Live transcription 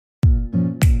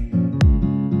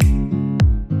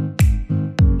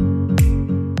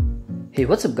Hey,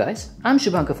 what's up guys? I'm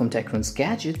Shubhankar from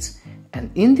TechRunsGadgets,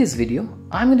 and in this video,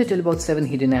 I'm going to tell about 7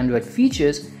 hidden Android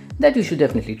features that you should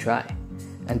definitely try.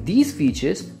 And these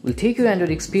features will take your Android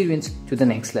experience to the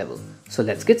next level. So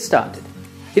let's get started.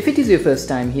 If it is your first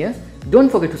time here, don't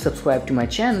forget to subscribe to my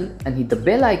channel and hit the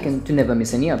bell icon to never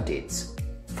miss any updates.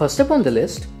 First up on the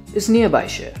list is Nearby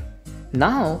Share.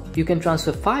 Now you can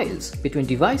transfer files between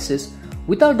devices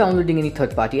without downloading any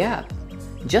third-party app.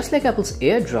 Just like Apple's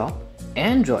AirDrop,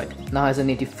 Android now has a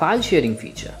native file sharing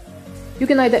feature. You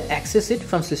can either access it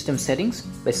from system settings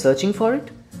by searching for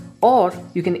it, or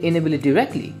you can enable it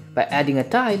directly by adding a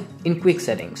tile in Quick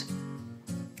Settings.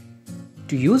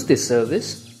 To use this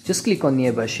service, just click on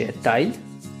Nearby Share tile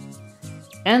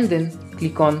and then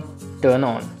click on Turn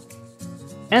On.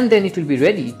 And then it will be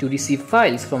ready to receive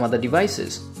files from other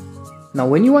devices. Now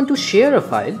when you want to share a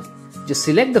file, just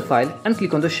select the file and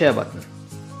click on the Share button.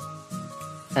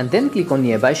 And then click on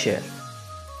Nearby Share.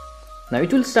 Now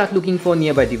it will start looking for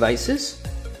nearby devices.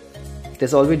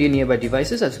 There's already a nearby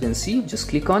devices, as you can see. Just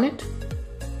click on it.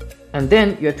 And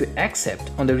then you have to accept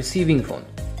on the receiving phone.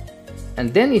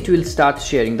 And then it will start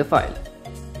sharing the file.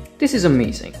 This is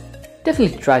amazing.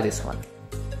 Definitely try this one.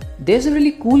 There's a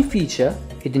really cool feature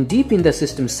hidden deep in the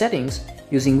system settings,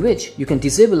 using which you can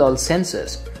disable all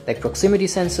sensors like proximity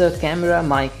sensor, camera,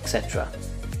 mic, etc.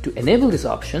 To enable this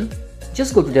option,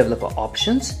 just go to Developer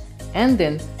Options and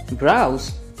then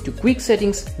browse to Quick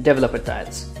Settings Developer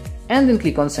Tiles and then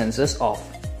click on Sensors Off.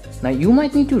 Now you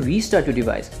might need to restart your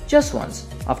device just once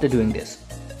after doing this.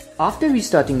 After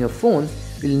restarting your phone,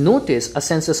 you'll notice a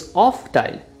Sensors Off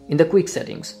tile in the Quick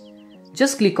Settings.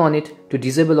 Just click on it to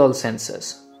disable all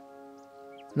sensors.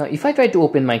 Now if I try to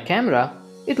open my camera,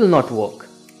 it will not work.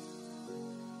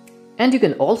 And you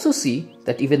can also see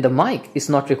that even the mic is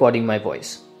not recording my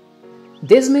voice.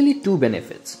 There's mainly two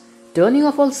benefits. Turning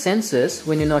off all sensors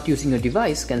when you're not using your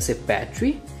device can save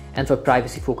battery, and for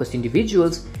privacy-focused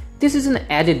individuals, this is an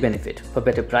added benefit for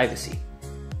better privacy.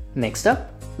 Next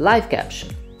up, Live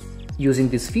Caption. Using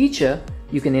this feature,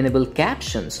 you can enable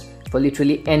captions for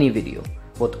literally any video,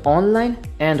 both online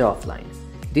and offline.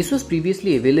 This was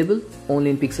previously available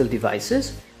only in Pixel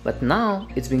devices, but now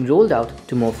it's being rolled out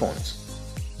to more phones.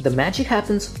 The magic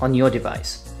happens on your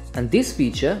device. And this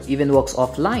feature even works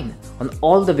offline on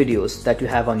all the videos that you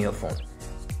have on your phone.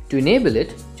 To enable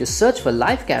it, just search for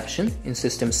Live Caption in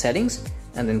System Settings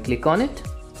and then click on it.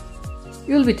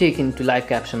 You will be taken to Live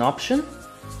Caption option.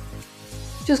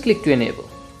 Just click to enable.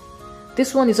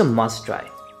 This one is a must try.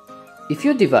 If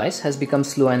your device has become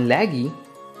slow and laggy,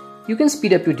 you can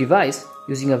speed up your device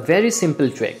using a very simple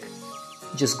trick.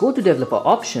 Just go to Developer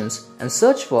Options and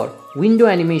search for Window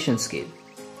Animation Scale.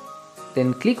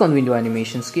 Then click on Window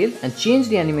Animation Scale and change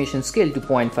the animation scale to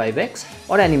 0.5x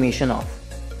or Animation Off.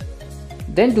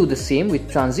 Then do the same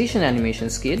with Transition Animation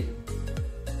Scale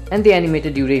and the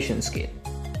Animated Duration Scale.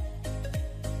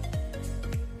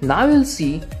 Now you'll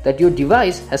see that your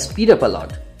device has speed up a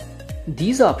lot.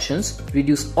 These options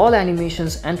reduce all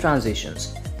animations and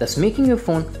transitions, thus making your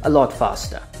phone a lot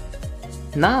faster.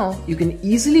 Now you can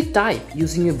easily type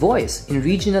using your voice in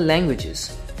regional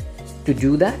languages. To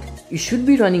do that, you should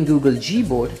be running Google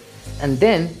Gboard and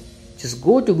then just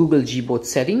go to Google Gboard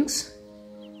settings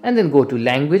and then go to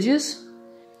languages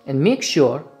and make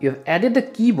sure you have added the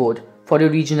keyboard for your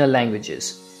regional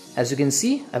languages. As you can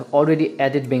see, I've already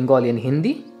added Bengali and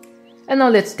Hindi. And now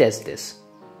let's test this.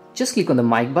 Just click on the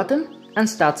mic button and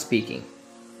start speaking.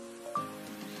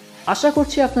 আশা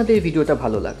করছি আপনাদের এই ভিডিওটা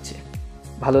ভালো লাগছে।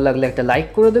 ভালো লাগলে একটা like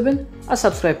করে দেবেন আর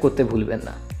সাবস্ক্রাইব করতে ভুলবেন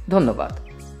না। ধন্যবাদ।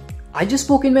 I just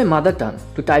spoke in my mother tongue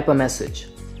to type a message,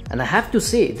 and I have to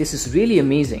say this is really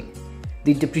amazing.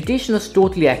 The interpretation was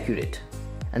totally accurate,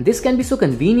 and this can be so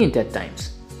convenient at times.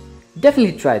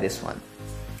 Definitely try this one.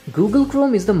 Google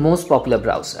Chrome is the most popular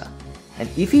browser, and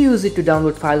if you use it to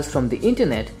download files from the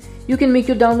internet, you can make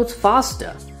your downloads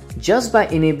faster just by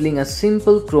enabling a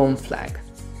simple Chrome flag.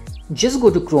 Just go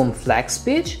to Chrome flags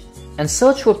page and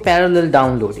search for parallel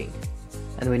downloading,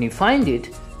 and when you find it,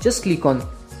 just click on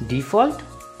Default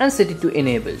and set it to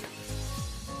enabled.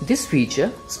 This feature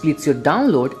splits your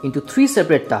download into 3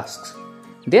 separate tasks,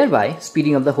 thereby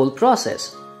speeding up the whole process.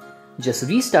 Just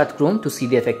restart Chrome to see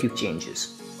the effective changes.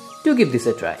 Do give this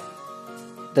a try.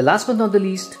 The last but not the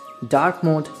least, dark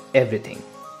mode everything.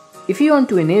 If you want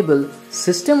to enable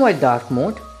system-wide dark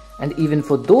mode, and even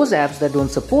for those apps that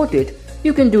don't support it,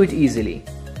 you can do it easily.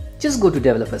 Just go to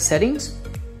Developer Settings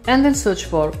and then search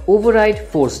for Override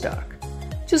Force Dark.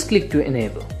 Just click to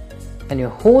enable, and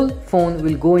your whole phone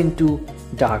will go into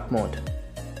dark mode.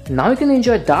 Now you can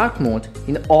enjoy dark mode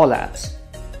in all apps,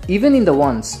 even in the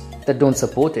ones that don't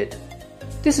support it.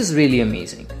 This is really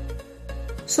amazing.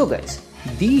 So guys,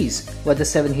 These were the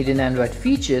 7 hidden Android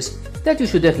features that you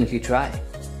should definitely try.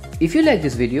 If you like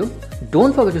this video,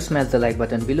 don't forget to smash the like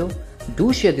button below,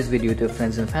 do share this video with your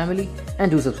friends and family,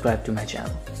 and do subscribe to my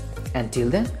channel. Until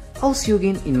then, I'll see you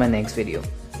again in my next video.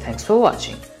 Thanks for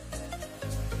watching.